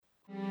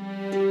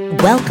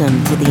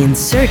Welcome to the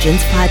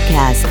Insurgents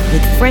Podcast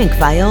with Frank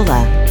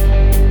Viola.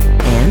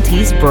 And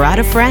he's brought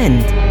a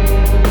friend.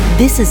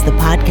 This is the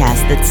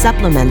podcast that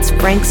supplements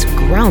Frank's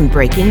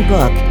groundbreaking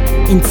book,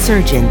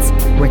 Insurgents,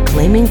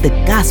 Reclaiming the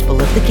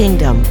Gospel of the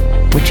Kingdom,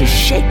 which is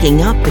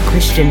shaking up the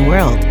Christian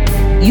world.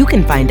 You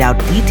can find out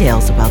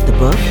details about the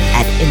book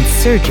at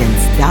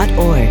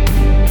insurgents.org.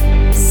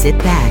 Sit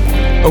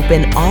back,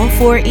 open all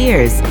four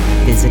ears,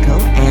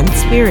 physical and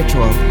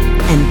spiritual,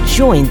 and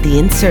join the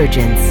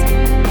insurgents.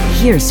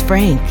 Here's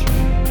Frank.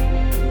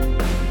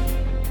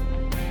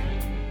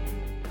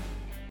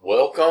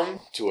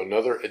 Welcome to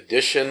another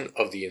edition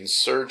of the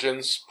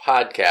Insurgents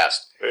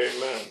Podcast.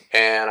 Amen.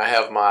 And I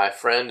have my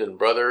friend and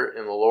brother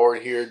in the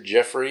Lord here,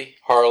 Jeffrey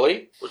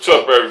Harley. What's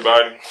up,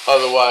 everybody?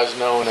 Otherwise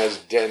known as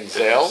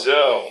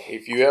Denzel.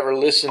 If you ever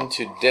listen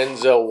to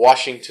Denzel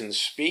Washington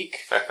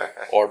speak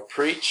or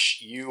preach,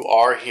 you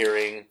are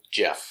hearing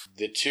Jeff.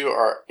 The two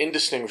are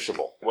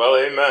indistinguishable. Well,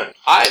 amen.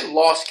 I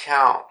lost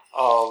count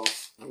of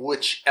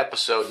which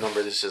episode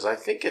number this is. I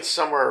think it's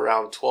somewhere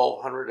around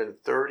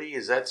 1230.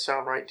 Does that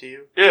sound right to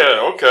you?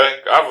 Yeah,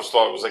 okay. I always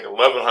thought it was like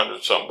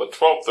 1100 something, but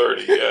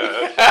 1230,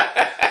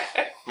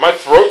 yeah. My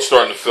throat's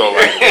starting to feel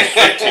like it was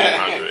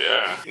 1500,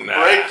 yeah.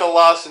 Nah. Break the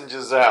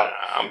lozenges out.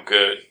 Nah, I'm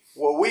good.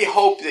 Well, we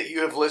hope that you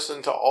have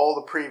listened to all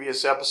the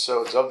previous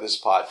episodes of this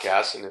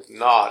podcast, and if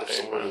not, if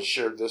someone has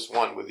shared this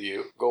one with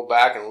you, go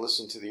back and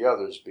listen to the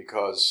others,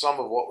 because some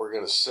of what we're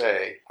going to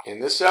say in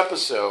this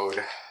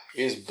episode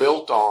is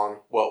built on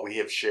what we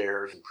have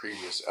shared in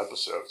previous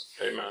episodes.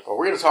 Amen. But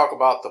we're going to talk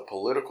about the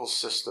political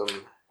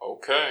system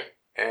Okay.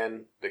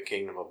 and the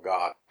kingdom of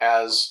God.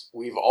 As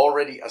we've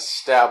already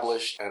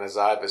established, and as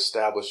I've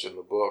established in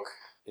the book,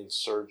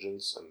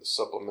 Insurgents, and the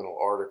supplemental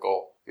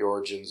article, The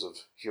Origins of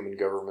Human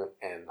Government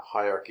and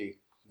Hierarchy,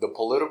 the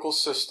political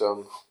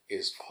system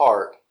is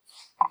part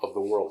of the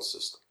world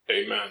system.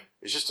 Amen.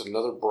 It's just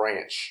another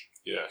branch.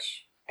 Yes.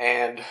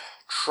 And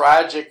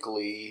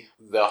tragically,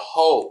 the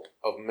hope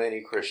of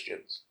many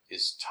Christians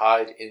is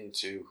tied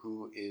into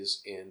who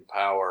is in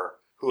power,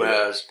 who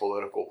has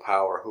political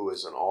power, who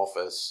is in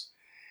office.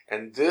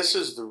 And this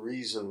is the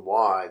reason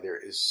why there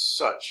is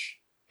such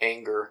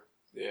anger,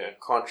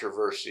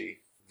 controversy,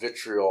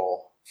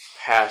 vitriol,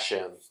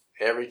 passion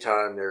every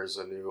time there's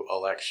a new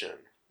election.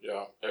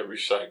 Yeah, every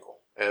cycle.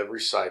 Every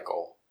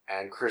cycle.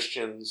 And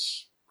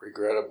Christians,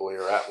 regrettably,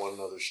 are at one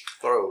another's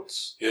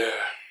throats. Yeah.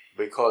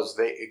 Because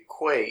they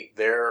equate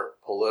their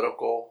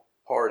political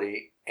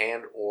party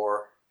and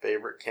or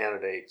favorite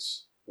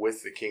candidates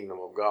with the kingdom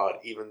of God,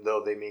 even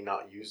though they may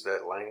not use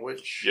that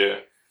language. Yeah.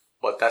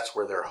 But that's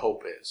where their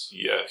hope is.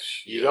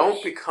 Yes. You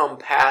don't become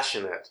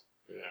passionate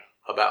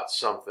about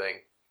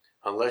something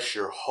unless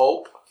your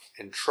hope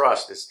and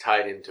trust is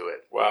tied into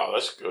it. Wow,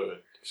 that's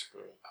good. That's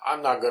good.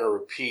 I'm not going to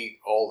repeat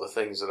all the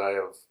things that I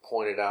have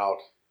pointed out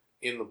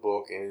in the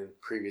book and in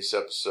previous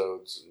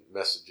episodes and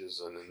messages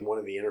and in one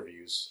of the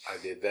interviews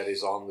I did that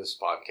is on this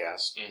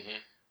podcast. Mm-hmm.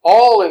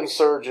 All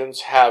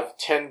insurgents have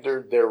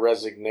tendered their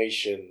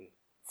resignation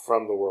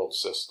from the world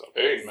system.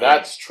 Amen.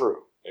 That's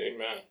true.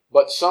 Amen.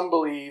 But some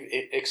believe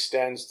it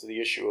extends to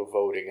the issue of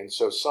voting. And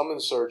so some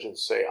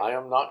insurgents say, I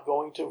am not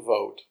going to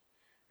vote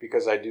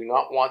because I do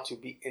not want to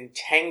be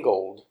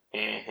entangled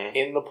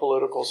in the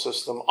political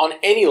system on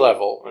any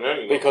level,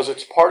 because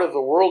it's part of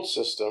the world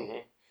system.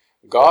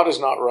 Mm-hmm. God is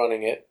not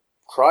running it.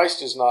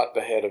 Christ is not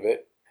the head of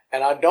it,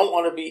 and I don't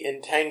want to be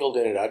entangled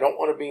in it. I don't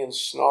want to be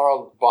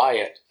ensnarled by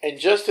it. And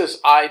just as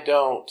I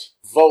don't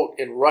vote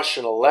in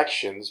Russian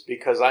elections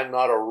because I'm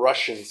not a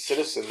Russian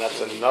citizen, that's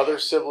another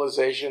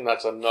civilization,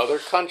 that's another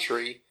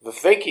country, the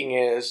thinking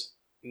is,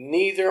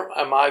 neither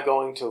am I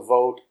going to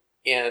vote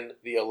in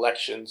the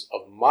elections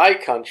of my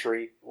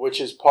country, which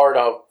is part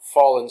of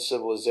fallen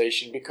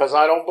civilization, because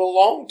I don't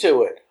belong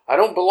to it. I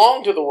don't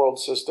belong to the world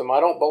system. I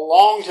don't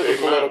belong to the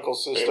political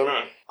system.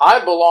 Amen.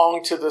 I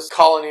belong to this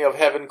colony of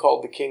heaven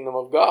called the kingdom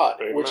of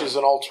God, Amen. which is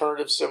an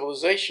alternative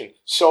civilization.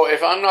 So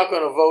if I'm not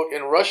going to vote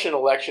in Russian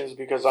elections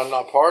because I'm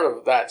not part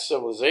of that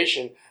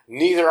civilization,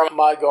 neither am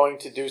I going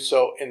to do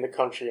so in the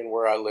country and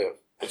where I live.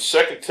 In 2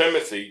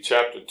 Timothy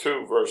chapter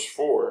 2, verse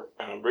 4,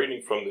 and I'm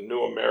reading from the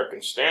New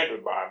American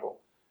Standard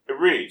Bible, it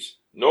reads,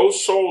 "No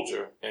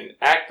soldier in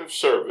active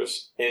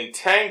service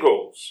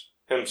entangles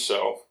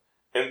himself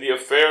in the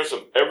affairs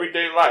of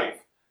everyday life,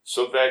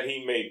 so that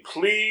he may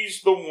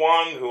please the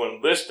one who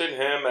enlisted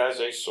him as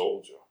a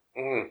soldier."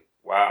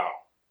 Wow.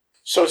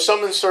 So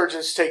some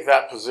insurgents take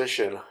that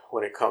position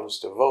when it comes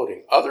to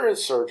voting. Other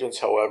insurgents,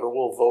 however,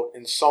 will vote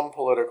in some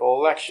political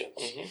elections.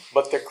 Mm-hmm.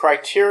 But the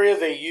criteria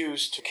they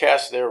use to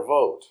cast their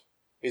vote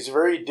is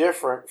very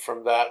different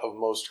from that of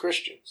most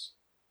Christians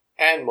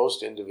and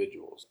most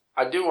individuals.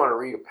 I do want to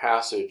read a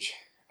passage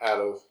out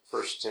of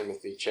 1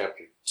 Timothy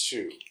chapter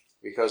 2,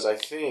 because I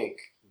think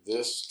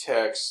this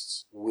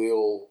text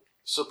will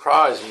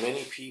surprise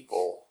many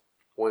people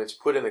when it's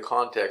put in the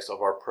context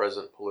of our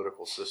present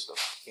political system.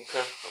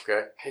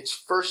 Okay?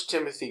 It's 1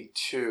 Timothy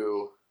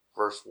 2,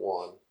 verse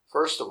 1.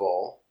 First of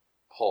all,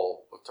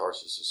 Paul of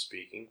Tarsus is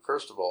speaking.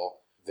 First of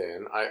all,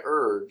 Then I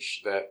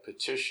urge that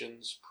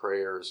petitions,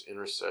 prayers,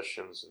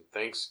 intercessions, and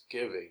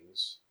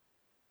thanksgivings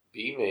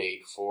be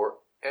made for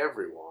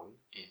everyone,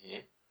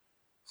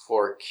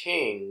 for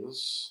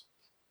kings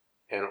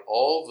and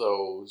all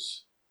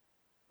those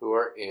who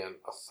are in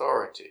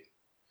authority.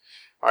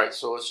 All right,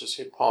 so let's just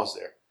hit pause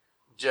there.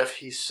 Jeff,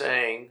 he's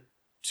saying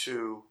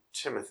to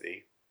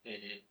Timothy,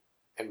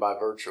 and by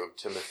virtue of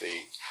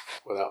Timothy,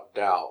 without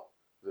doubt,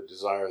 the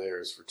desire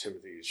there is for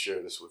Timothy to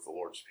share this with the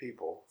Lord's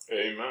people.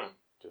 Amen.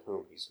 To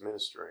whom he's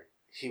ministering.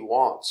 He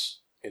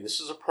wants, and this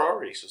is a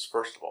priority, he says,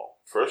 first of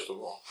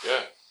all,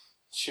 yeah,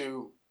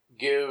 to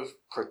give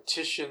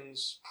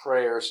petitions,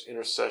 prayers,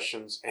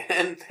 intercessions,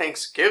 and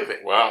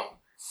thanksgiving. Wow.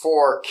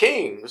 For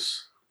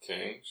kings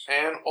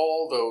and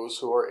all those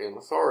who are in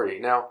authority.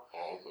 Now,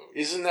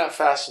 isn't that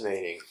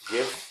fascinating?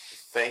 Give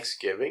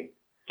thanksgiving?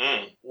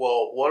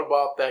 Well, what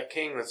about that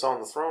king that's on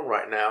the throne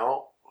right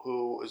now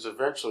who is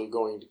eventually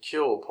going to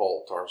kill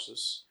Paul of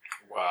Tarsus?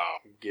 Wow.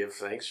 Give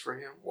thanks for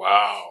him?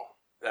 Wow.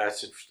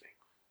 That's interesting.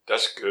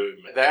 That's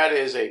good, man. That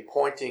is a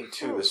pointing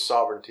to the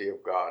sovereignty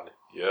of God.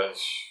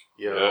 Yes.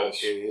 You know,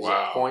 it is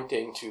a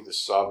pointing to the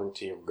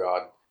sovereignty of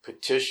God.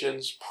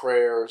 Petitions,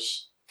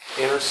 prayers,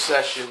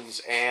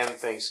 intercessions, and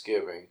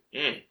thanksgiving.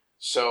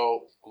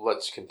 So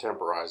let's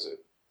contemporize it.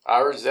 I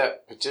urge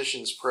that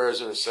petitions,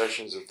 prayers,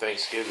 intercessions, and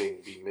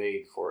thanksgiving be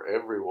made for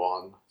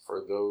everyone,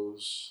 for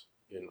those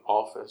in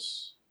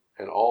office,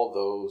 and all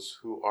those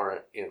who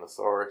are in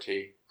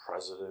authority.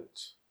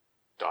 President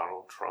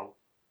Donald Trump.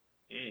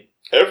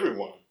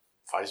 Everyone.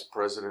 Vice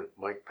President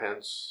Mike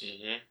Pence.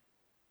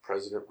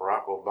 President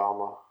Barack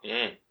Obama.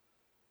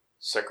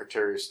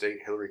 Secretary of State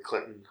Hillary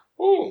Clinton.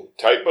 Ooh,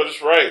 tight but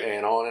it's right.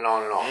 And on and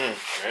on and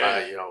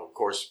on. You know, of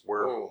course,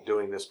 we're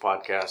doing this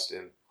podcast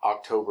in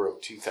October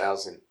of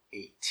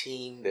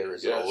 2018. There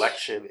is an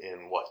election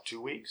in,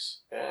 2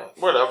 weeks? Yeah.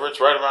 Whatever, it's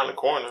right around the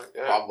corner.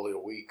 Yeah. Probably a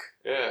week.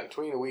 Yeah.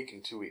 Between a week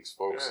and 2 weeks,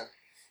 folks.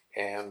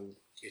 Yeah. And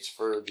it's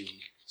for the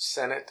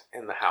Senate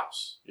and the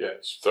House.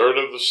 Yes, third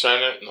of the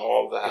Senate and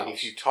all of the House. And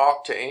if you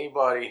talk to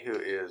anybody who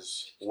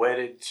is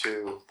wedded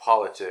to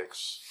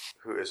politics,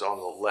 who is on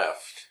the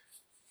left,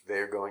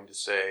 they're going to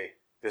say,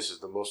 this is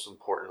the most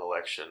important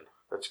election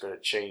that's going to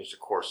change the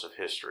course of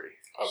history.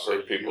 I've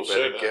heard people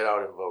say that. Get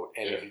out and vote.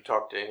 And if you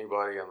talk to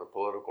anybody on the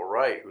political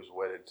right who's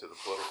wedded to the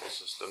political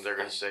system, they're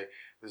going to say,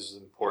 this is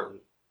an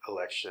important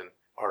election.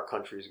 Our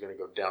country is going to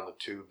go down the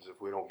tubes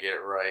if we don't get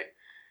it right.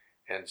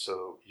 And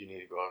so you need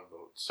to go out and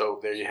vote. So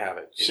there you have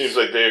it. Seems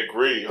like they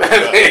agree on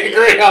that. They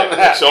agree on that.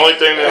 That's the only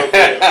thing they'll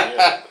agree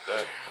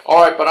on.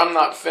 All right, but I'm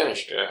not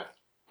finished. Yeah.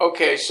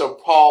 Okay, so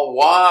Paul,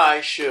 why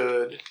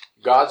should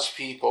God's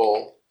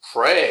people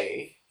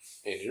pray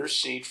and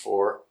intercede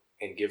for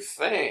and give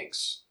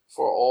thanks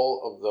for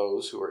all of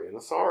those who are in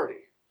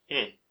authority?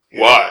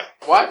 Why?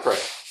 Why pray?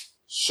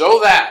 So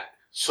that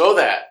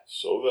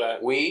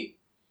we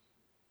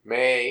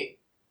may,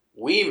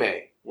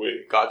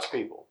 God's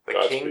people,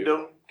 the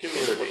kingdom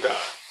community, the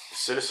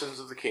citizens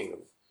of the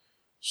kingdom,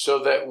 so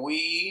that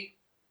we,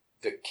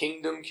 the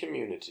kingdom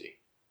community,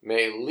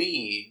 may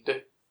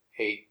lead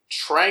a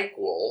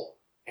tranquil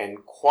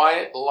and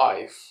quiet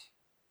life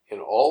in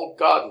all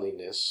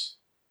godliness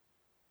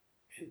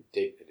and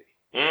dignity.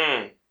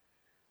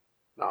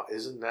 Now,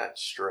 isn't that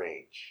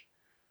strange?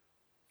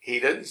 He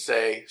didn't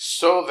say,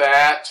 so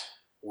that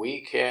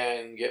we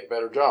can get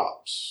better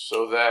jobs,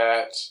 so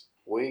that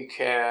we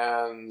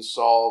can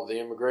solve the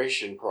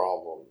immigration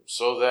problem,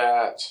 so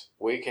that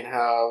we can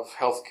have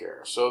health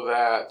care, so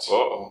that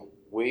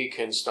we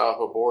can stop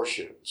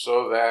abortion,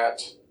 so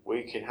that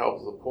we can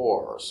help the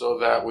poor, so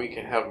that we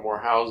can have more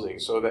housing,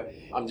 so that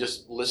I'm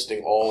just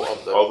listing all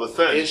the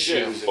things,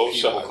 issues that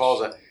people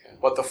cause that.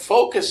 But the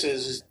focus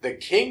is the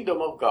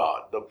kingdom of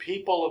God, the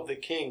people of the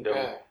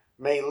kingdom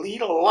may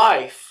lead a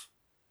life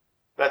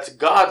that's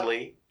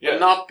godly and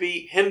not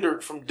be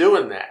hindered from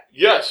doing that.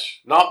 Yes.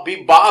 Not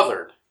be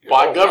bothered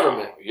by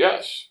government. Wow.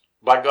 Yes.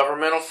 By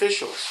government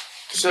officials.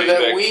 So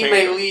that we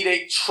may lead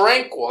a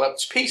tranquil,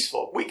 that's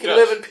peaceful. We can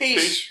live in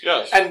peace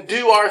and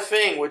do our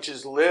thing, which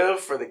is live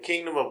for the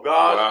kingdom of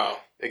God,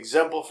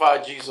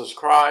 exemplify Jesus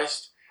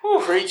Christ,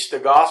 preach the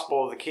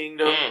gospel of the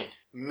kingdom,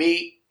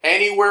 meet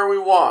anywhere we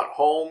want,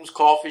 homes,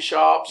 coffee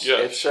shops,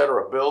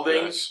 etc.,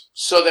 buildings,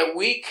 so that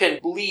we can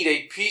lead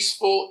a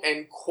peaceful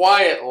and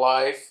quiet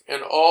life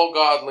in all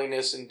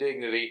godliness and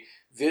dignity.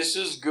 This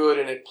is good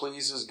and it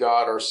pleases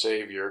God our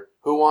Savior,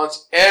 who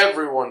wants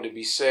everyone to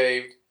be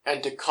saved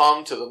and to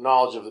come to the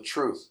knowledge of the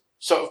truth.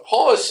 So if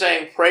Paul is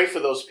saying pray for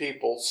those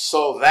people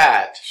so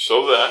that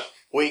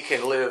we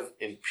can live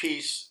in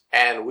peace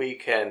and we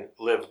can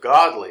live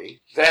godly,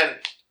 then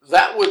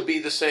that would be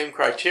the same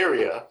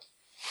criteria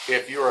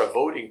if you're a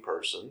voting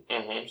person.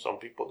 Some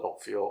people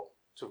don't feel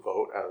to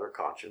vote out of their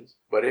conscience.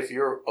 But if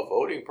you're a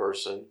voting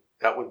person,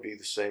 that would be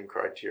the same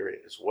criteria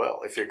as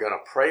well. If you're going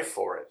to pray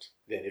for it,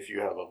 then if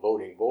you have a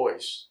voting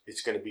voice,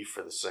 it's going to be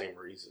for the same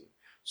reason.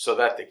 So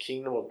that the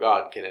kingdom of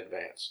God can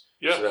advance.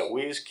 So that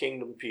we as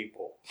kingdom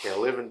people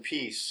can live in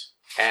peace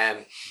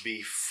and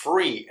be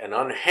free and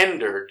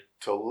unhindered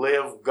to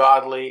live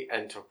godly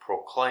and to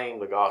proclaim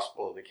the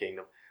gospel of the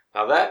kingdom.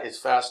 Now that is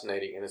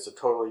fascinating, and it's a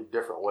totally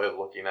different way of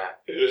looking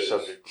at the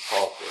subject of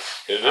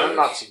politics. I'm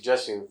not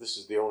suggesting that this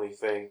is the only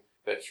thing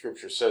that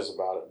Scripture says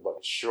about it, but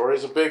it sure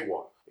is a big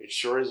one. It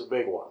sure is a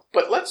big one.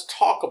 But let's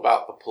talk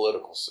about the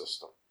political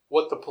system.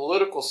 What the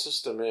political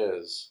system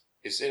is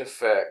in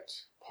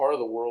effect part of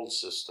the world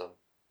system.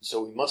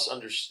 So we must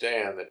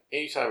understand that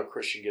anytime a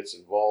Christian gets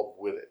involved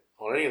with it,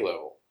 on any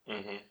level,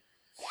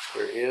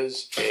 there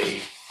is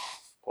a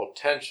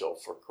potential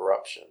for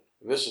corruption.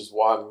 And this is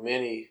why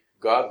many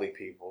godly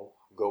people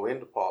go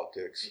into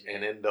politics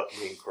and end up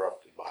being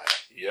corrupted by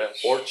it.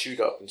 Yes. Or chewed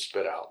up and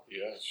spit out.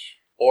 Yes.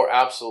 Or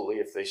absolutely,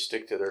 if they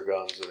stick to their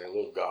guns and they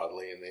live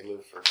godly and they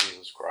live for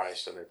Jesus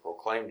Christ and they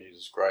proclaim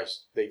Jesus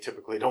Christ, they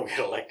typically don't get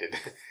elected.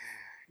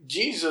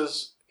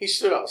 Jesus, he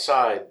stood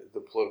outside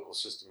the political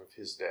system of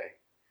his day.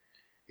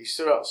 He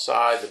stood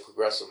outside the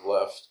progressive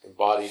left,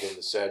 embodied in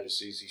the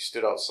Sadducees. He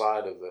stood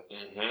outside of the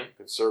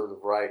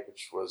conservative right,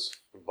 which was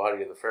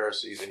embodied in the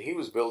Pharisees. And he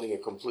was building a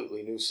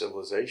completely new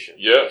civilization.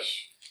 Yes,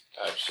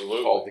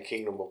 absolutely. Called the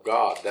kingdom of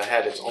God, that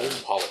had its own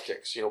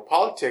politics. You know,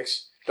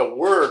 politics, the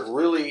word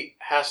really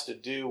has to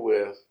do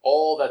with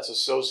all that's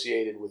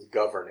associated with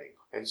governing.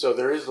 And so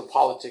there is the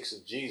politics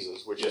of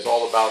Jesus, which is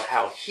all about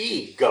how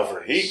he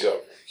governs. He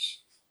governs.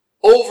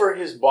 Over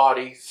his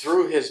body,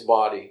 through his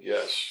body.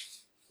 Yes.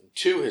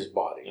 To his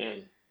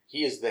body.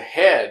 He is the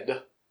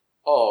head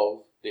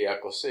of the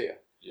ecclesia.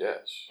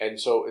 Yes. And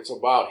so it's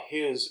about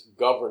his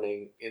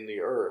governing in the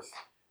earth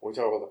when we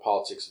talk about the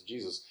politics of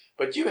Jesus.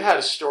 But you had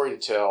a story to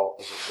tell.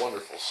 It's a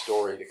wonderful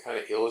story to kind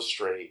of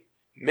illustrate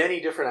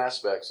many different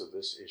aspects of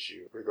this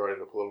issue regarding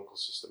the political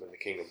system in the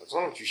kingdom. But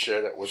why don't you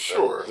share that with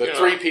the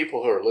three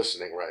people who are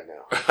listening right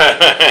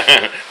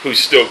now? Who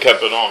still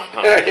kept it on,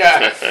 huh?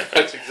 Yeah,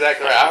 that's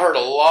exactly right. I heard a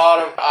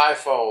lot of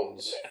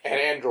iPhones and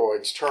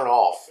Androids turn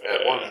off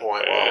at one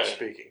point while I was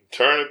speaking.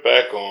 Turn it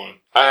back on.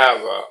 I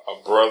have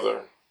a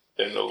brother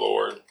in the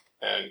Lord,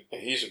 and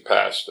he's a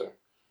pastor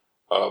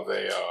of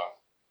a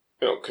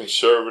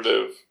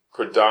conservative,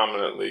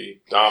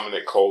 predominantly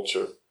dominant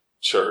culture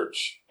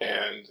church,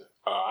 and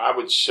I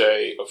would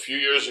say a few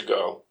years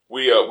ago,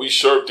 we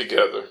served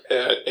together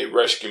at a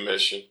rescue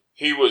mission.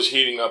 He was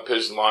heating up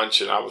his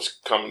lunch, and I was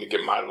coming to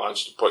get my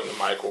lunch to put in the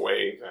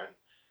microwave. And,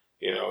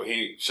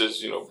 he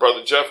says,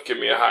 Brother Jeff, give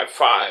me a high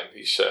five.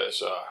 He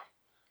says,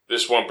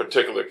 this one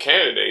particular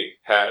candidate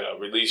had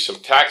released some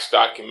tax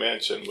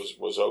documents and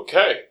was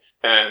okay.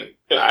 And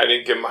I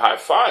didn't give him a high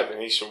five.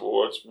 And he said,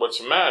 well, what's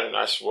the matter? And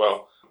I said,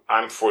 well,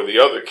 I'm for the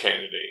other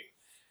candidate.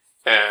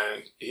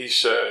 And he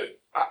said,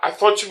 I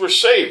thought you were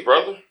saved,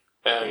 brother.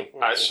 And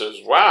I says,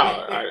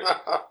 wow,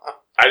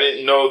 I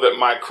didn't know that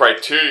my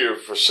criteria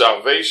for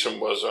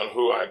salvation was on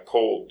who I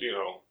pulled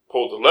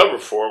the lever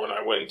for when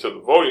I went into the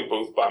voting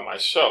booth by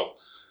myself.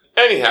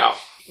 Anyhow,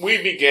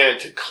 we began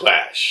to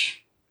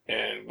clash,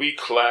 and we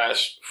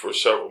clashed for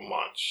several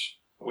months.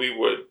 We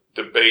would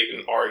debate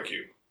and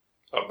argue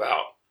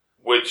about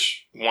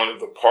which one of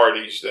the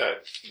parties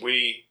that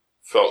we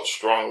felt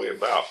strongly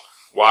about,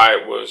 why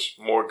it was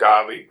more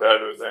godly,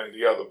 better than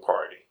the other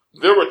party.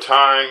 There were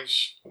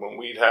times when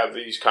we'd have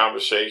these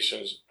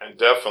conversations, and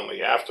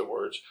definitely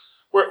afterwards,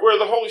 where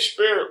the Holy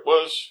Spirit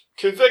was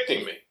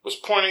convicting me, was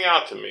pointing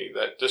out to me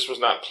that this was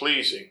not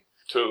pleasing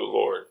to the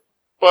Lord.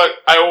 But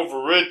I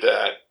overrid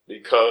that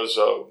because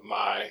of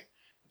my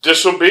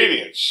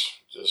disobedience,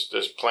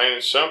 just plain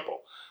and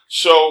simple.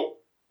 So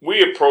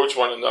we approached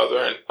one another,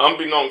 and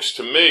unbeknownst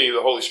to me,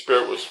 the Holy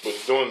Spirit was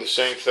doing the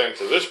same thing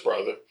to this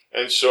brother.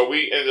 And so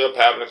we ended up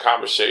having a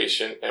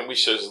conversation, and we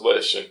says,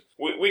 listen,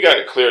 we got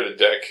to clear the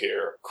deck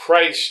here.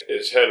 Christ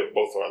is head of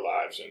both our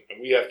lives,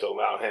 and we have to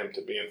allow him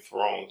to be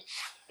enthroned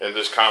in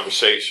this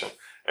conversation.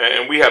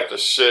 And we have to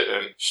sit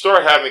and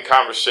start having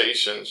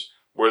conversations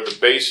where the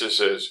basis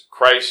is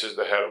Christ is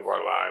the head of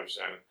our lives.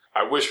 And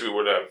I wish we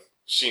would have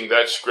seen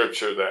that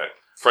scripture that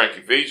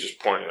Frankie V just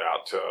pointed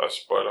out to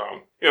us. But,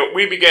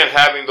 we began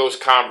having those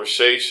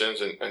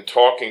conversations and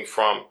talking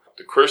from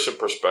the Christian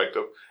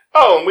perspective.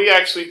 Oh, and we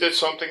actually did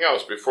something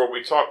else. Before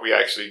we talked, we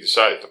actually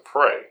decided to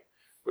pray,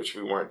 which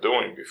we weren't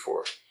doing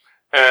before.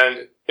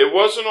 And it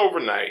wasn't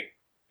overnight.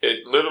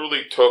 It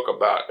literally took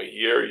about a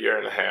year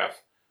and a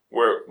half,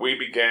 where we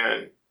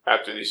began,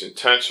 after these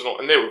intentional,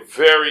 and they were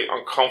very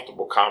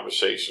uncomfortable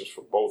conversations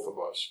for both of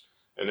us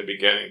in the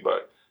beginning,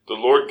 but the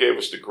Lord gave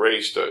us the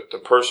grace to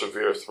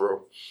persevere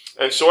through.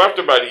 And so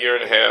after about a year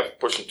and a half,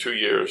 pushing 2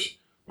 years,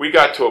 we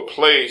got to a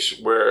place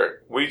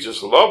where we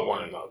just loved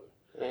one another.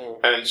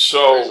 And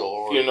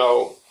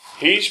so,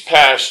 he's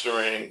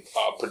pastoring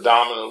a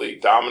predominantly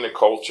dominant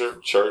culture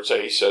church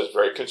that he says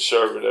very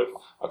conservative,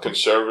 a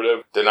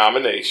conservative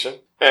denomination.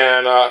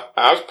 And I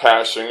was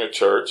pastoring a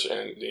church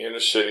in the inner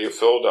city of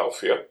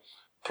Philadelphia,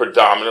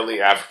 predominantly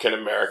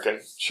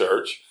African-American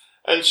church.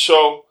 And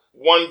so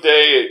one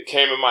day it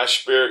came in my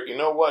spirit, you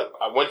know what?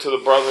 I went to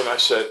the brother and I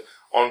said,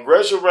 on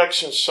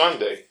Resurrection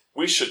Sunday,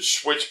 we should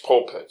switch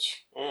pulpits.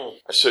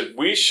 I said,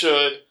 we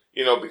should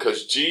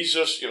because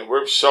Jesus,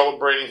 we're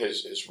celebrating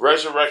his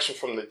resurrection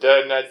from the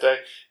dead in that day,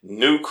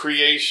 new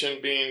creation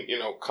being,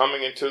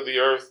 coming into the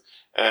earth.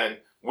 And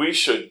we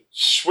should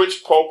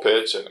switch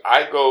pulpits, and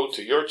I go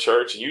to your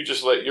church and you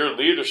just let your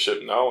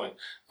leadership know, and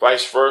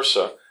vice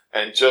versa,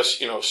 and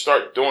just,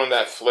 start doing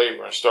that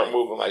flavor and start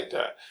moving like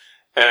that.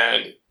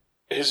 And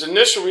his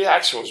initial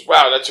reaction was,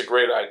 wow, that's a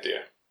great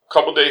idea. A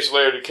couple days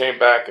later, he came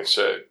back and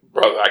said,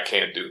 brother, I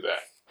can't do that.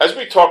 As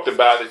we talked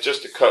about it,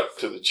 just to cut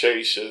to the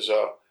chase,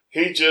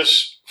 he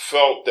just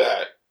felt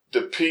that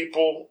the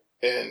people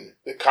in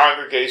the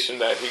congregation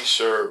that he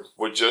served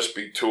would just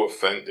be too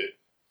offended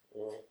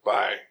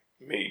by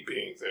me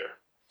being there.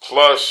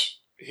 Plus,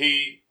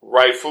 he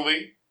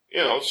rightfully,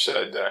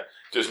 said that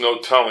there's no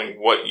telling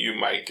what you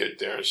might get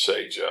there and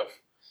say, Jeff,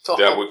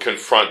 that would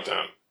confront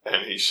them.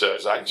 And he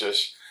says, I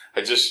just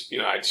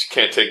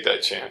can't take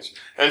that chance.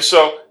 And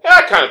so,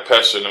 I kind of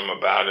pestered him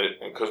about it,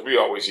 because we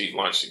always eat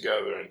lunch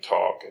together and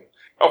talk. And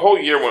a whole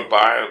year went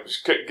by. It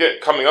was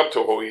coming up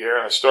to a whole year,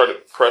 and I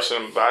started pressing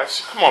him about it. I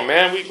said, come on,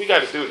 man, we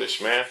got to do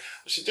this, man.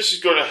 I said, this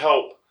is going to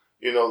help,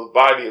 the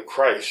body of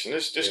Christ. And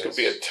this could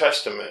be a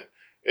testament.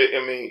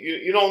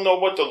 You don't know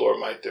what the Lord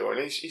might do. And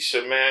he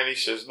said, man,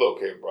 look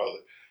here, brother.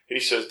 He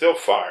says, they'll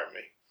fire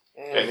me.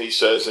 And he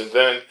says, and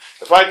then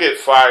if I get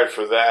fired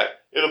for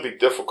that, it'll be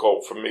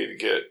difficult for me to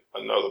get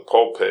another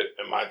pulpit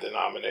in my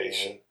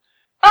denomination.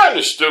 I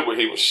understood what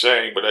he was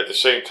saying, but at the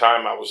same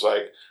time, I was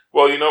like,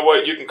 well, you know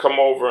what? You can come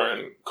over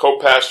and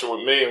co-pastor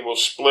with me and we'll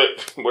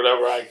split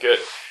whatever I get.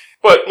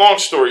 But long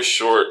story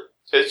short,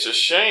 it's a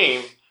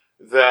shame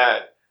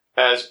that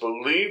as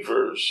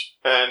believers,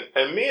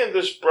 and me and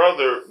this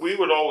brother, we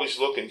would always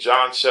look in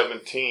John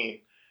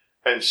 17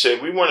 and say,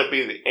 we want to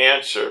be the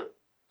answer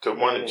to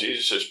one of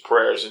Jesus'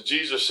 prayers. And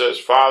Jesus says,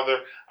 Father,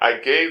 I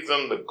gave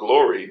them the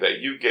glory that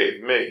you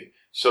gave me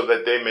so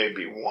that they may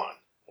be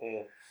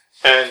one.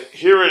 And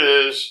here it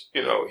is,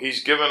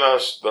 he's given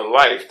us the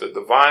life, the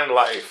divine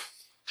life,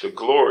 the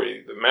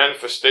glory, the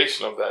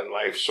manifestation of that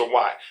life. So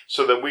why?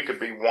 So that we could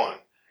be one.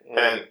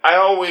 And I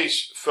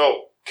always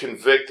felt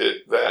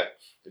convicted that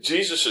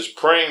Jesus is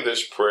praying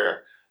this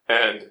prayer,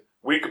 and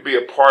we could be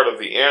a part of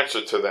the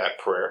answer to that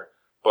prayer,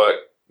 but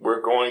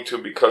we're going to,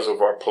 because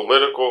of our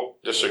political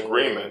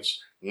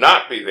disagreements,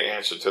 not be the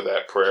answer to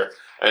that prayer.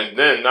 And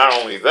then not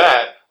only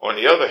that, on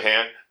the other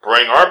hand,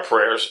 bring our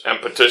prayers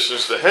and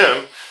petitions to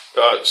him,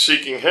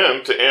 seeking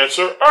him to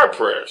answer our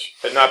prayers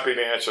and not be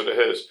the answer to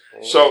his.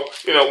 So,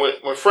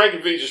 when Frankie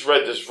V just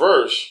read this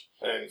verse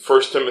in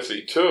 1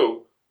 Timothy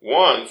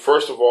 2:1,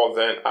 first of all,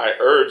 then I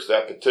urge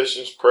that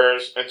petitions,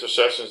 prayers,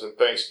 intercessions, and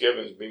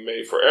thanksgivings be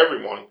made for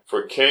everyone,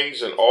 for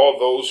kings and all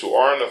those who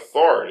are in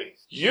authority.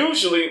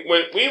 Usually,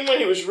 when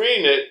he was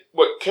reading it,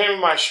 what came in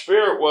my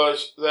spirit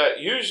was that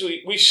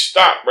usually we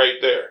stop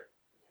right there.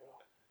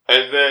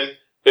 And then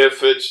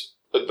if it's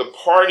the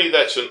party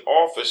that's in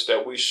office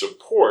that we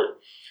support,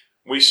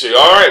 we say,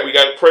 all right, we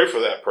got to pray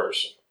for that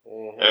person.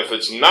 And if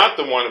it's not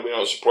the one that we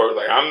don't support,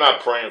 like, I'm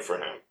not praying for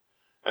him.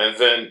 And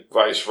then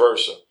vice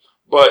versa.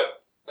 But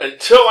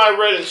until I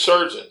read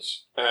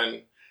Insurgents,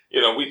 and,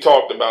 we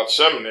talked about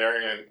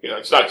seminary, and,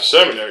 it's not the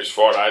seminary's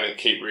fault I didn't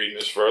keep reading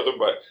this further,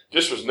 but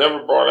this was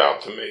never brought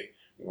out to me.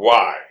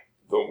 Why?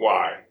 The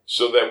why.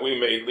 So that we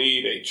may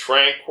lead a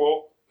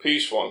tranquil,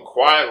 peaceful, and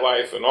quiet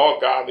life in all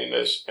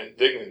godliness and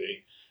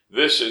dignity.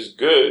 This is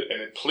good,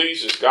 and it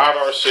pleases God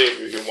our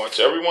Savior, who wants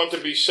everyone to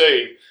be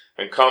saved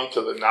and come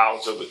to the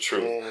knowledge of the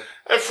truth.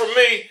 And for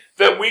me,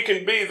 that we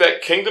can be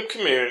that kingdom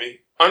community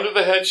under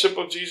the headship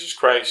of Jesus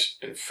Christ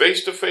in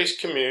face-to-face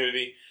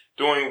community,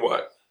 doing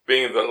what?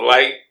 Being the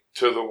light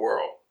to the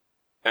world.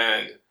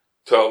 And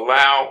to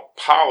allow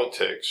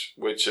politics,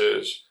 which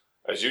is,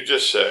 as you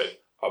just said,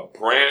 a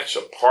branch,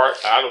 a part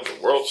out of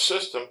the world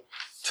system,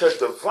 to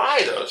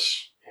divide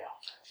us.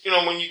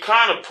 When you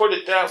kind of put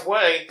it that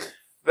way,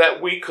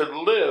 that we could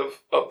live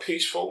a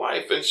peaceful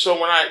life. And so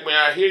when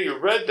I hear you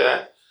read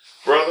that,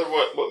 brother,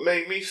 what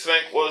made me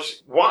think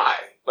was, why?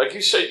 Like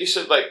you said,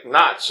 like,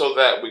 not so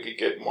that we could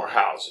get more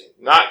housing,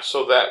 not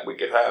so that we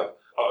could have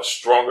a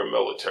stronger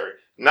military,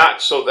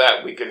 not so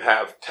that we can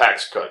have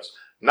tax cuts,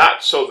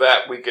 not so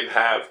that we can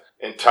have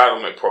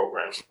entitlement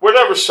programs,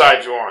 whatever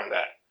side you're on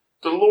that.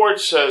 The Lord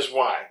says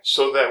why?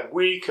 So that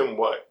we can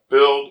what?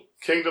 Build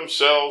kingdom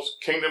cells,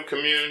 kingdom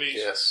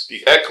communities,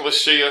 the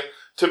ecclesia,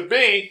 to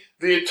be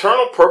the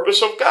eternal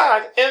purpose of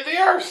God in the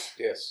earth.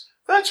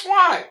 That's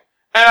why.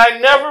 And I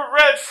never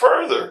read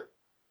further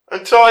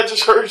until I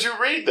just heard you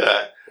read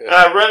that. And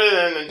I read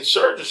it in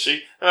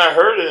Insurgency, and I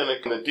heard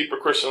it in the Deeper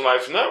Christian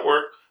Life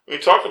Network. We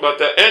talked about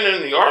that, and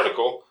in the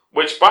article,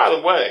 which, by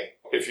the way,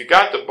 if you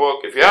got the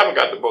book, if you haven't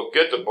got the book,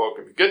 get the book.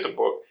 If you get the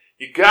book,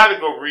 you got to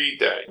go read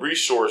that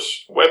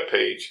resource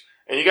webpage,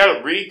 and you got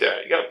to read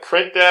that. You got to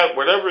print that,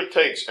 whatever it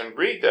takes, and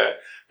read that,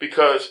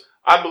 because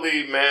I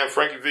believe, man,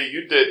 Frankie V,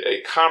 you did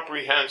a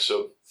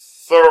comprehensive,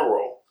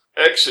 thorough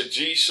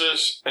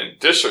exegesis and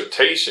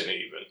dissertation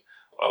even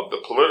of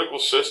the political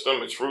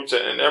system, its roots,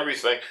 and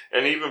everything,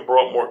 and even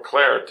brought more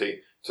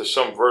clarity to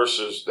some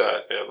verses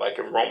that, like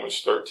in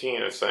Romans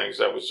 13 and things,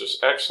 that was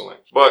just excellent.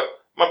 But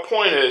my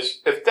point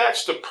is, if that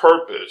that's the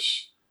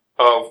purpose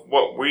of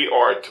what we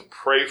are to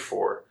pray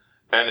for.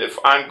 And if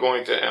I'm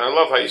going to, and I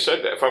love how you said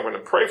that, if I'm going to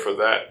pray for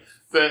that,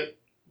 then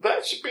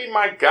that should be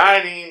my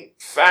guiding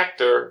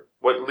factor,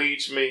 what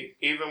leads me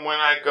even when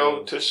I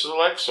go to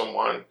select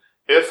someone,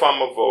 if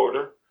I'm a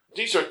voter.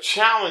 These are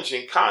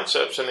challenging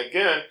concepts. And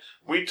again,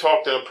 we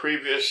talked in a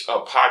previous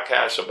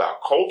podcast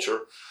about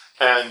culture.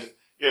 And,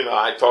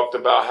 I talked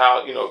about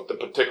how, the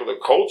particular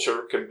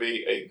culture can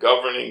be a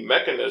governing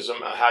mechanism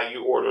of how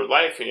you order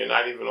life and you're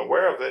not even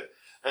aware of it.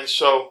 And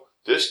so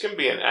this can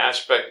be an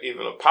aspect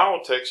even of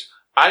politics.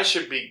 I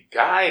should be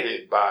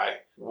guided by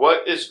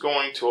what is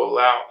going to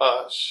allow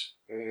us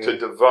to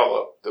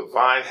develop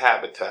divine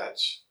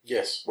habitats.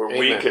 Yes. Where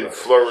we can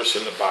flourish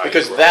in the body.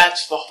 Because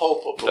that's the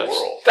hope of the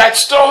world.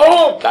 That's the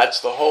hope. That's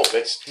the hope.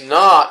 It's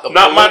not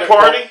my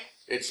party.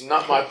 It's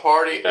not my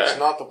party. It's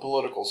not the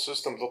political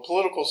system. The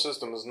political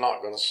system is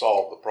not going to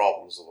solve the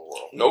problems of the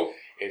world. Nope.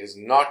 It is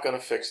not going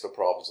to fix the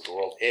problems of the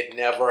world. It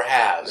never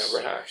has.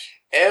 Never has.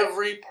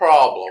 Every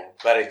problem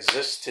that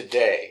exists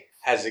today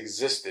has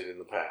existed in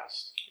the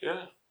past.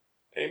 Yeah.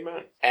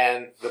 Amen.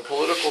 And the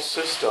political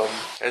system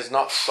has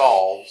not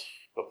solved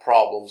the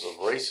problems of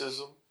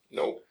racism.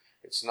 Nope.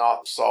 It's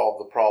not solved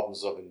the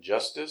problems of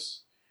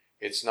injustice.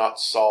 It's not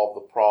solved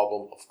the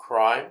problem of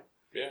crime.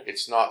 Yeah.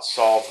 It's not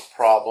solved the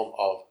problem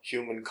of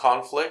human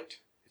conflict.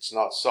 It's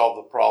not solved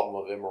the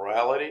problem of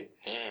immorality.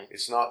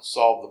 It's not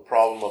solved the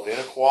problem of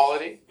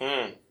inequality.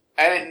 And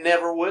it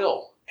never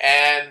will.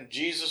 And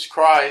Jesus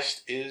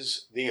Christ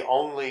is the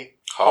only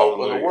hope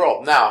of the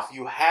world. Now, if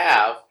you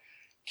have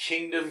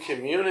kingdom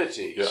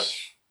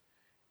communities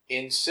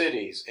in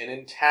cities and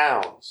in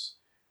towns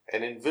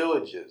and in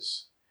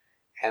villages,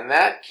 and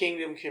that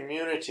kingdom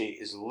community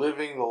is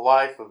living the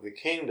life of the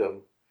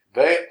kingdom,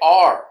 they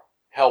are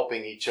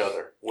helping each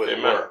other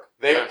with work.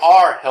 They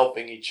are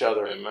helping each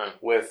other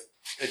with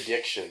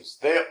addictions.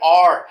 They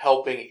are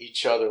helping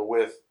each other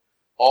with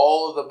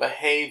all of the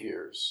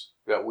behaviors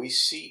that we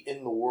see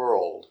in the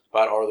world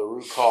that are the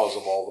root cause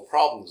of all the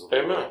problems of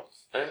the world.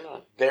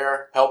 Amen.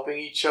 They're helping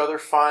each other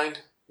find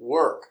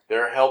work.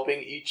 They're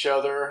helping each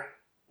other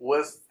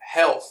with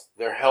health.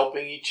 They're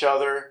helping each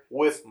other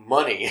with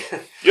money.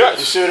 Yes.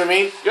 You see what I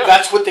mean? Yes.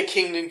 That's what the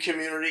kingdom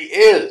community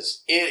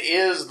is. It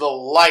is the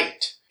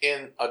light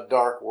in a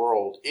dark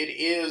world. It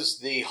is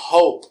the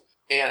hope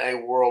in a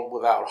world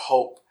without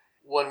hope.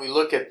 When we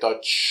look at the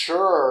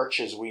church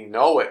as we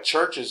know it,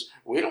 churches,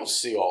 we don't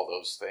see all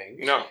those things.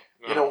 No.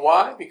 You know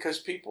why? Because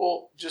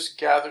people just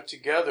gather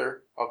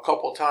together a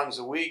couple times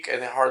a week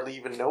and they hardly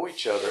even know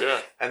each other.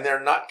 Yeah. And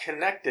they're not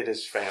connected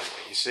as family,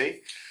 you see?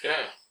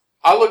 Yeah.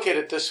 I look at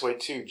it this way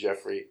too,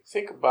 Jeffrey.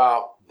 Think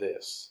about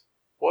this.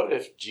 What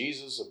if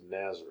Jesus of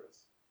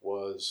Nazareth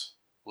was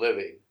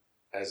living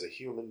as a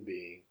human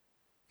being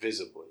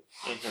visibly?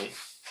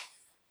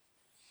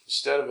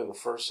 Instead of in the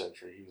first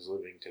century, he was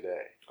living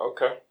today.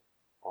 Okay.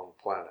 On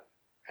the planet.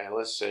 And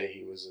let's say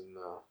he was in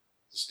the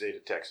state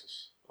of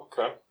Texas.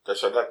 Okay.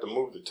 Guess I'd have to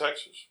move to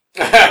Texas.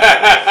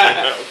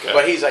 Okay.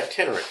 But he's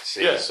itinerant,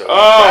 see? Yeah. So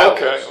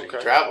he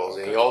travels.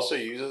 And he also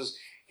uses,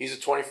 he's a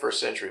 21st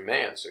century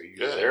man, so he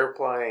uses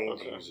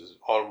airplanes, he uses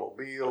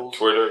automobiles.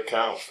 Twitter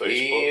account, Facebook.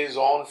 He is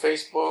on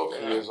Facebook,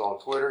 he is on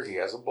Twitter, he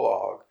has a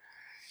blog.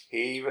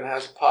 He even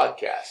has a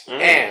podcast.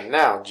 And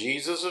now,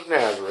 Jesus of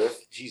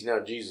Nazareth, he's now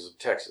Jesus of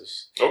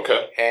Texas.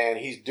 Okay. And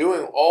he's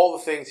doing all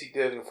the things he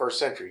did in the first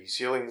century. He's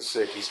healing the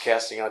sick, he's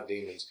casting out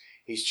demons,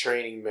 he's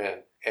training men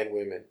and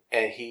women,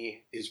 and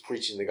he is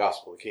preaching the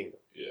gospel of the kingdom.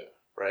 Yeah.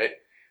 Right?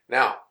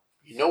 Now,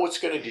 you know what's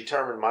going to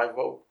determine my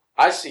vote?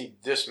 I see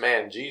this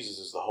man, Jesus,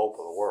 as the hope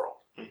of the world.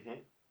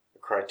 The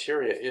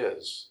criteria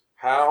is,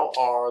 how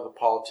are the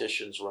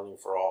politicians running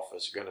for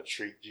office going to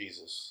treat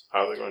Jesus?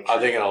 How are they going to treat him?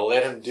 Are they going to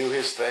let him do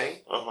his thing?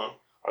 Uh-huh.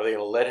 Are they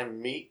going to let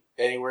him meet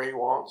anywhere he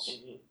wants?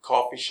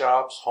 Coffee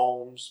shops,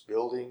 homes,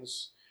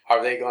 buildings?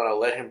 Are they going to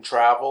let him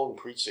travel and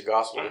preach the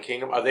gospel of the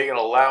kingdom? Are they going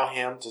to allow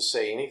him to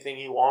say anything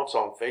he wants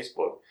on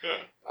Facebook? Yeah.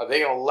 Are they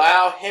going to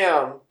allow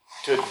him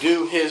to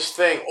do his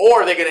thing?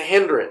 Or are they going to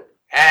hinder it?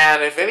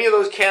 And if any of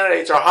those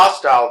candidates are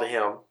hostile to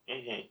him,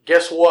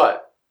 guess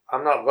what?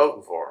 I'm not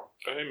voting for him.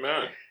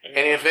 Amen.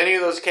 And if any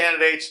of those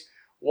candidates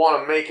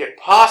want to make it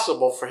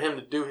possible for him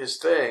to do his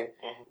thing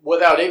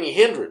without any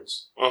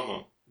hindrance,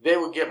 they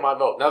would get my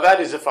vote. Now,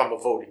 that is if I'm a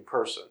voting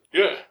person.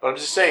 Yeah. But I'm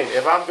just saying,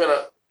 if I'm going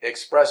to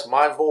express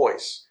my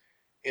voice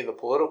in the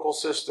political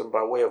system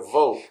by way of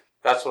vote,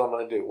 that's what I'm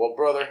going to do. Well,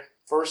 brother,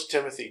 1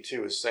 Timothy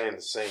 2 is saying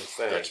the same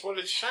thing. That's what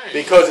it's saying.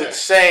 Because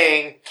it's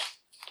saying,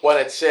 when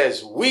it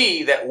says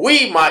we, that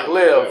we might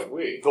live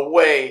the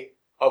way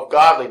of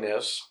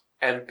godliness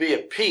and be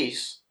at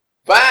peace,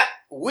 that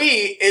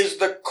we is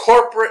the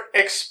corporate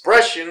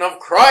expression of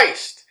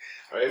Christ.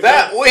 Amen.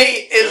 That we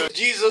is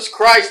Jesus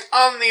Christ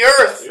on the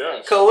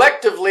earth,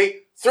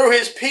 collectively through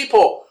his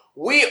people.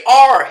 We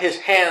are his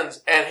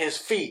hands and his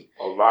feet.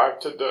 Alive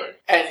today.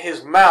 And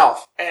his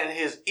mouth and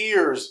his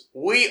ears.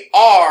 We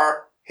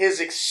are his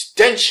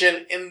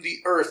extension in the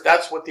earth.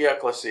 That's what the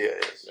ecclesia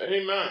is.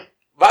 Amen.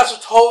 That's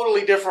a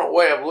totally different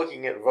way of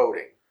looking at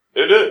voting.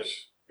 It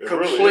is.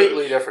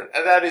 Completely different.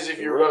 And that is if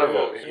you're going to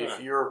vote, yeah.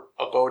 if you're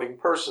a voting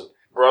person.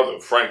 Brother,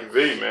 Frankie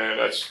V, man,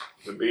 that's,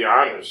 to be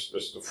honest,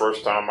 that's the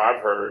first time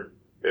I've heard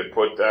it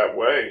put that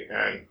way.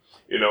 And,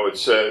 it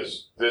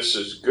says, this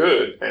is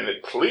good, and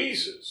it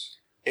pleases.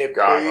 It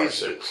God,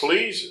 pleases. it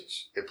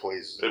pleases. It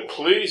pleases. It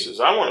pleases.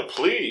 I want to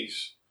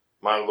please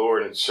my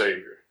Lord and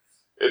Savior.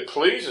 It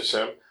pleases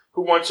him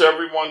who wants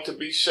everyone to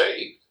be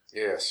saved.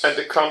 Yes. And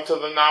to come to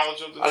the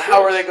knowledge of the truth. And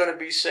how are they going to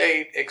be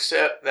saved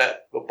except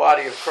that the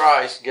body of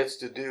Christ gets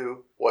to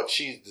do what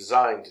she's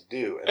designed to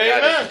do? And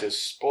Amen. that is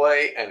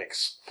display and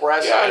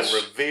express Yes.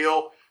 and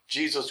reveal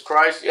Jesus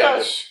Christ Yes.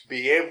 and to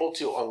be able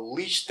to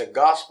unleash the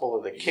gospel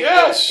of the kingdom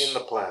Yes. in the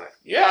planet.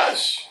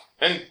 Yes.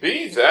 And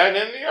be that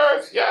in the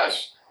earth.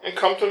 Yes. And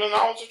come to the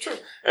knowledge of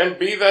truth. And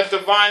be that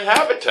divine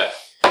habitat.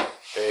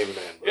 Amen.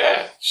 Brother.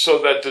 Yeah. So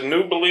that the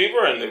new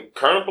believer and the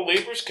current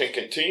believers can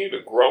continue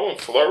to grow and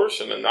flourish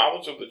in the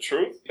knowledge of the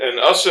truth. And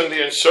us and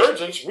the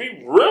insurgents,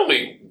 we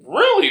really,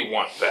 really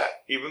want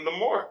that even the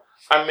more.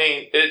 I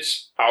mean,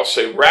 it's, I'll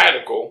say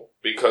radical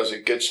because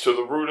it gets to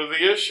the root of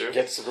the issue.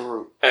 Gets to the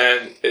root.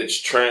 And it's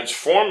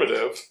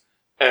transformative.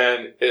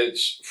 And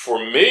it's, for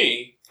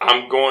me,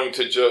 I'm going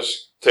to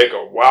just take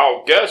a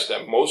wild guess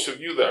that most of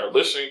you that are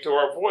listening to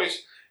our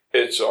voice,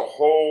 it's a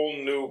whole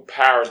new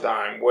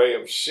paradigm way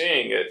of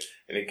seeing it.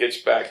 And it gets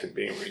back to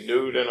being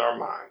renewed in our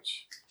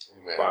minds.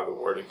 Amen. By the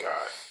word of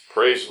God.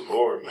 Praise the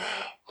Lord, man.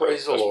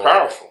 Praise the Lord. That's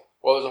powerful.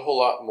 Well, there's a whole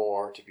lot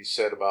more to be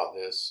said about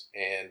this,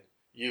 and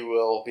you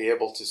will be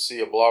able to see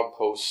a blog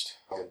post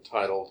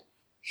entitled,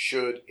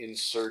 Should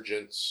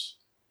Insurgents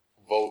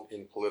Vote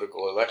in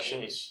Political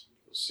Elections?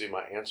 You'll see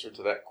my answer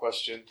to that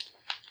question.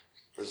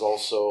 There's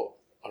also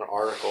an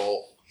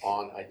article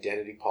on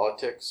identity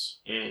politics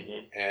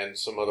and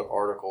some other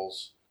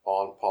articles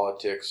on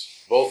politics,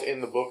 both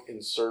in the book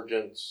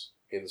Insurgents,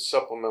 in the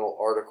supplemental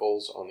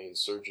articles on the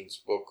Insurgents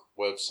book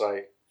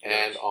website,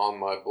 and on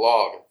my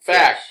blog. In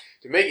fact,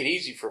 to make it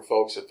easy for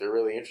folks if they're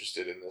really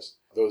interested in this,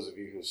 those of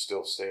you who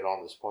still stayed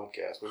on this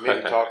podcast, we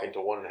may be talking to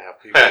 1.5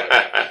 people.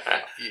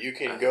 You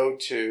can go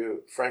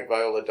to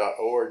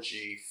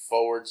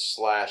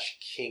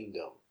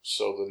frankviola.org/kingdom.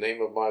 So the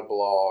name of my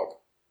blog,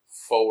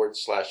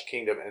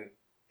 /kingdom.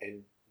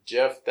 And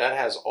Jeff, that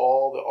has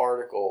all the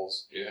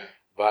articles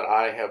that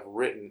I have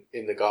written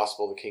in the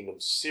Gospel of the Kingdom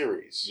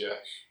series.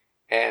 Yes.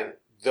 And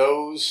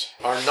those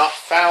are not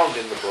found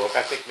in the book.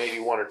 I think maybe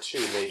one or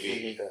two,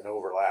 maybe an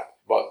overlap.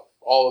 But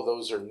all of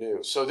those are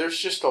new. So there's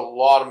just a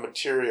lot of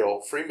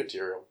material, free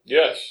material,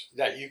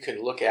 that you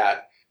can look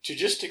at to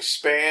just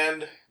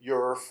expand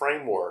your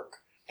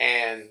framework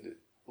and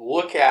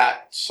look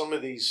at some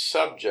of these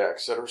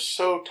subjects that are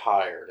so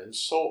tired and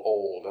so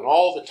old, and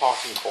all the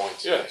talking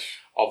points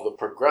of the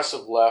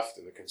progressive left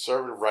and the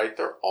conservative right,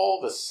 they're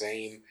all the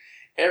same.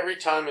 Every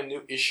time a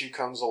new issue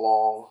comes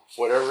along,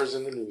 whatever's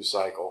in the news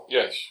cycle,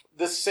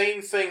 the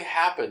same thing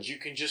happens. You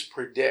can just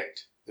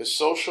predict. The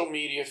social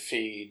media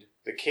feed,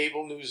 the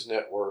cable news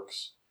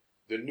networks,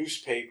 the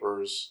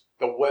newspapers,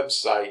 the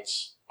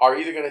websites are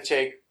either going to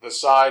take the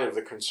side of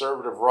the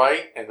conservative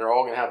right, and they're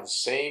all going to have the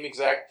same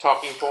exact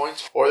talking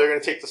points, or they're going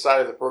to take the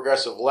side of the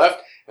progressive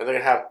left, and they're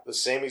going to have the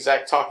same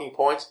exact talking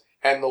points.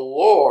 And the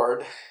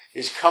Lord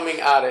is coming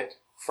at it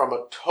from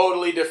a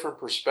totally different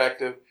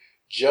perspective,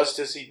 just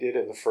as he did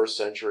in the first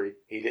century.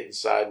 He didn't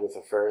side with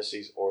the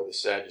Pharisees or the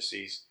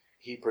Sadducees.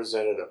 He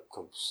presented a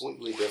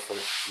completely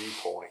different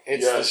viewpoint.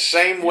 It's the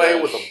same way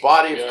with the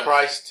body of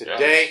Christ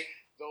today.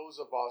 Those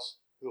of us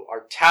who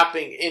are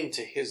tapping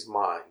into his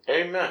mind.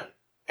 Amen.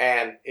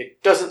 And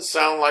it doesn't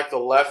sound like the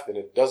left, and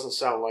it doesn't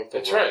sound like the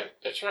right.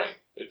 That's right.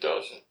 It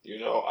doesn't.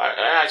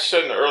 I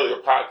said in the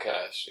earlier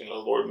podcast, the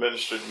Lord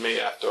ministered to me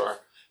after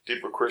our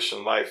Deeper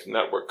Christian Life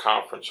Network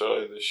conference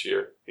earlier this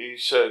year. He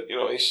said,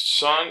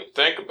 son,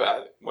 think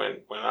about it.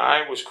 When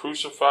I was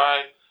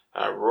crucified,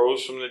 I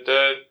rose from the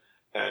dead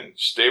and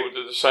stayed with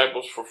the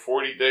disciples for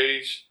 40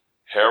 days.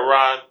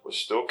 Herod was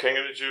still king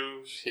of the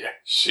Jews.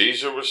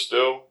 Caesar was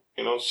still,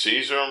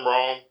 Caesar in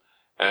Rome.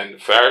 And the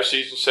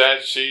Pharisees and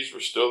Sadducees were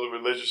still the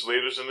religious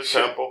leaders in the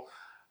temple.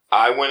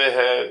 I went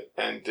ahead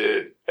and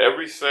did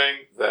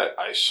everything that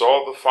I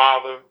saw the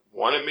Father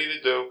wanted me to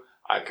do.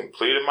 I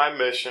completed my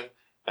mission,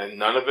 and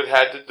none of it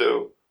had to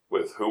do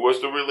with who was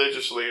the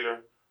religious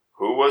leader,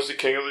 who was the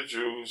king of the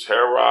Jews,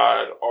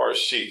 Herod or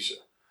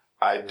Caesar.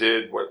 I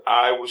did what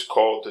I was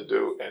called to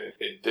do, and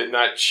it did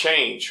not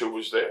change who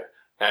was there.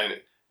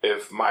 And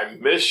if my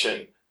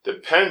mission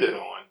depended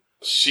on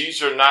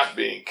Caesar not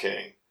being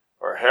king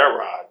or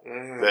Herod,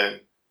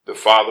 then the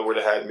Father would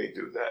have had me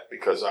do that,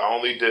 because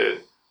I lived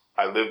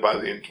by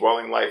the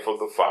indwelling life of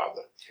the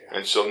Father.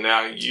 And so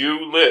now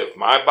you live,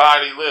 my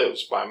body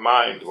lives by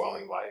my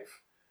indwelling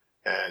life.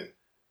 And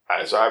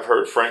as I've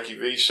heard Frankie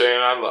V say,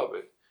 and I love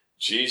it,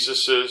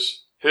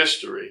 Jesus'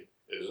 history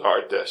is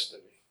our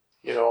destiny.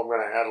 I'm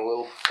going to add a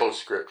little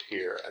postscript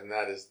here, and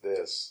that is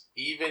this.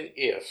 Even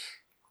if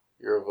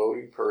you're a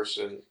voting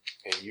person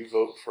and you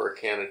vote for a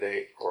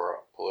candidate or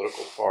a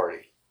political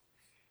party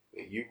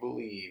that you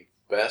believe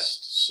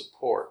best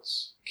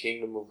supports the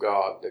kingdom of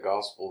God, the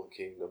gospel of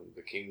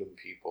the kingdom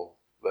people,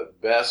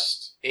 that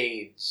best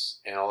aids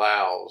and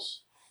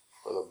allows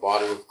for the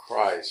body of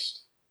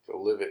Christ to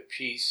live at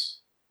peace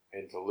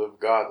and to live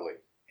godly.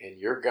 And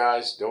your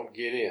guys don't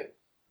get in,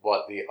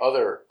 but the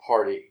other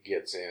party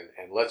gets in.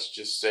 And let's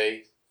just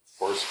say,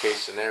 worst case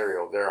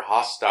scenario, they're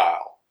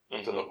hostile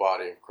to the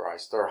body of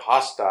Christ. They're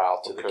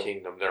hostile to the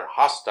kingdom. They're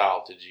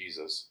hostile to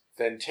Jesus.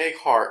 Then take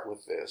heart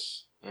with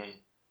this.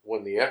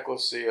 When the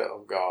ecclesia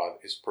of God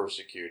is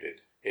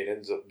persecuted, it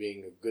ends up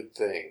being a good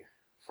thing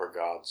for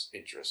God's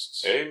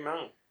interests.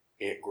 Amen.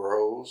 It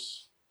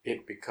grows.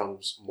 It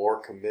becomes more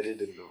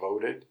committed and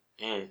devoted.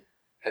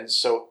 And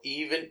so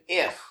even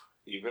if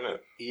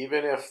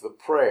the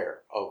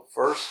prayer of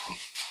 1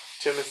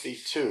 Timothy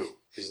 2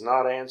 is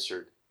not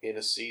answered in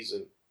a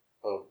season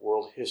of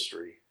world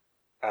history,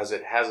 as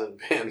it hasn't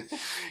been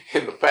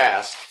in the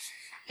past,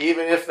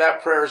 even if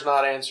that prayer is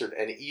not answered,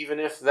 and even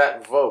if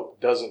that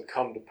vote doesn't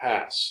come to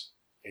pass,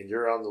 and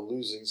you're on the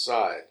losing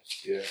side,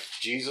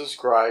 Jesus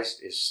Christ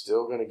is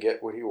still going to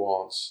get what he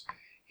wants.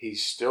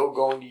 He's still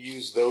going to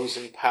use those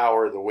in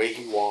power the way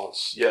he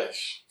wants.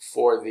 Yes.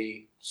 For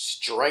the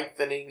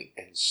strengthening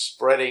and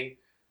spreading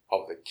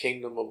of the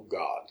kingdom of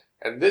God.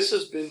 And this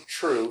has been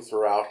true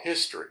throughout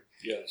history.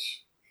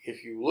 Yes.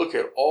 If you look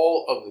at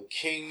all of the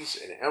kings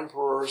and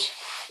emperors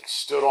that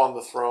stood on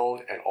the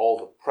throne and all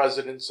the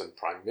presidents and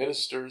prime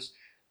ministers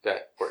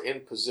that were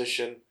in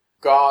position,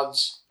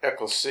 God's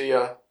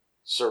ecclesia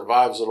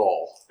survives it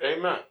all.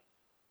 Amen.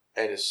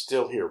 And is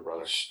still here,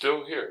 brother.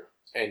 Still here.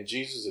 And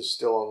Jesus is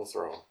still on the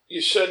throne.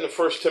 You said in the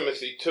 1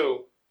 Timothy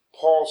 2,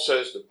 Paul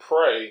says to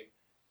pray,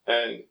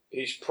 and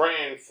he's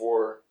praying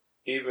for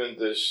even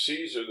this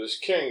Caesar, this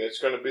king, that's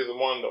going to be the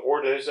one to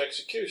order his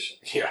execution.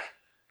 Yeah.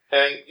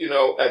 And,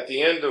 at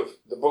the end of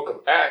the book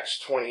of Acts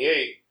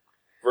 28,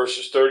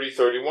 verses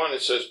 30-31,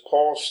 it says,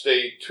 Paul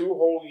stayed 2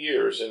 whole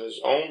years in his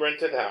own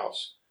rented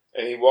house,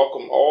 and he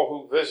welcomed all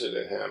who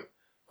visited him.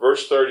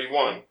 Verse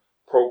 31,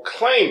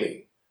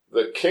 proclaiming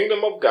the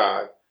kingdom of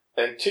God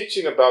and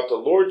teaching about the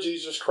Lord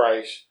Jesus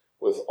Christ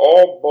with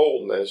all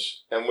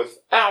boldness and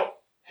without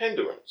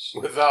hindrance.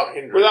 Without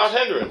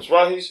hindrance,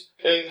 while he's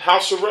in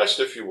house arrest,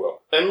 if you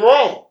will, in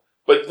Rome.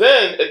 But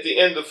then at the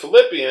end of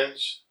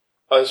Philippians,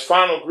 his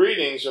final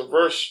greetings in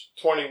verse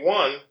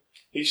 21,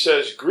 he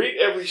says, greet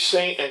every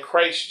saint in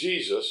Christ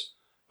Jesus.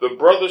 The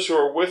brothers who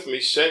are with me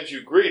send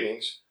you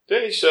greetings.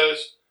 Then he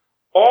says,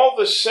 all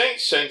the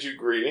saints send you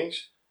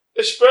greetings,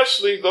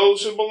 especially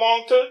those who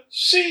belong to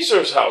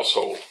Caesar's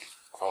household.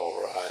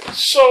 All right.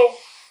 So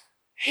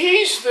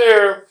he's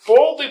there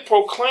boldly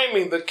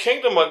proclaiming the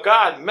kingdom of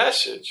God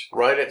message.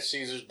 Right at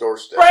Caesar's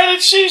doorstep. Right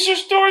at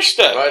Caesar's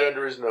doorstep. Right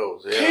under his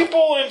nose. Yeah.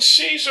 People in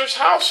Caesar's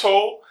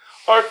household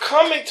are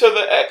coming to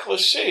the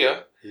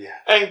ecclesia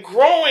and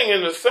growing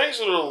in the things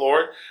of the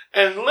Lord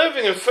and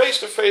living in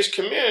face-to-face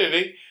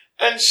community,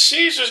 and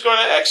Caesar's going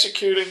to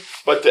execute him,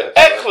 but the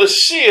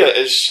ecclesia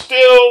is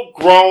still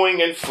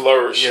growing and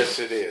flourishing. Yes,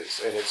 it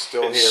is, and it's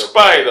still in here. In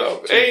spite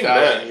of.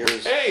 2,000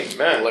 years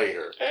Amen.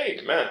 later.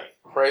 Amen.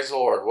 Praise the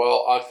Lord.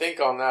 Well, I think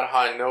on that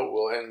high note,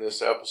 we'll end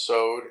this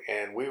episode,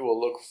 and we will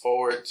look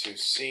forward to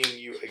seeing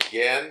you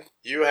again.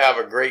 You have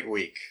a great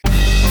week.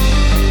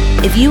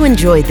 If you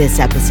enjoyed this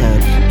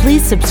episode,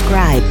 please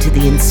subscribe to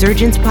the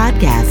Insurgents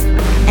Podcast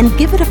and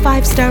give it a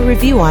 5-star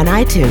review on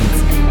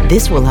iTunes.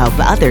 This will help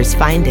others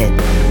find it.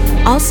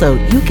 Also,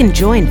 you can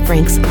join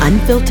Frank's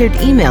unfiltered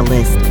email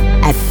list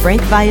at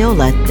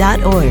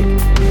frankviola.org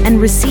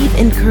and receive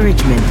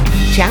encouragement,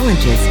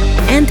 challenges,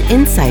 and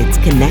insights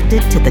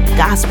connected to the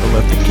gospel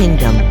of the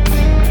kingdom.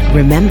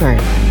 Remember,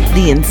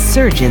 the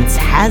Insurgents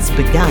has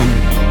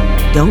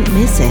begun. Don't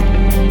miss it.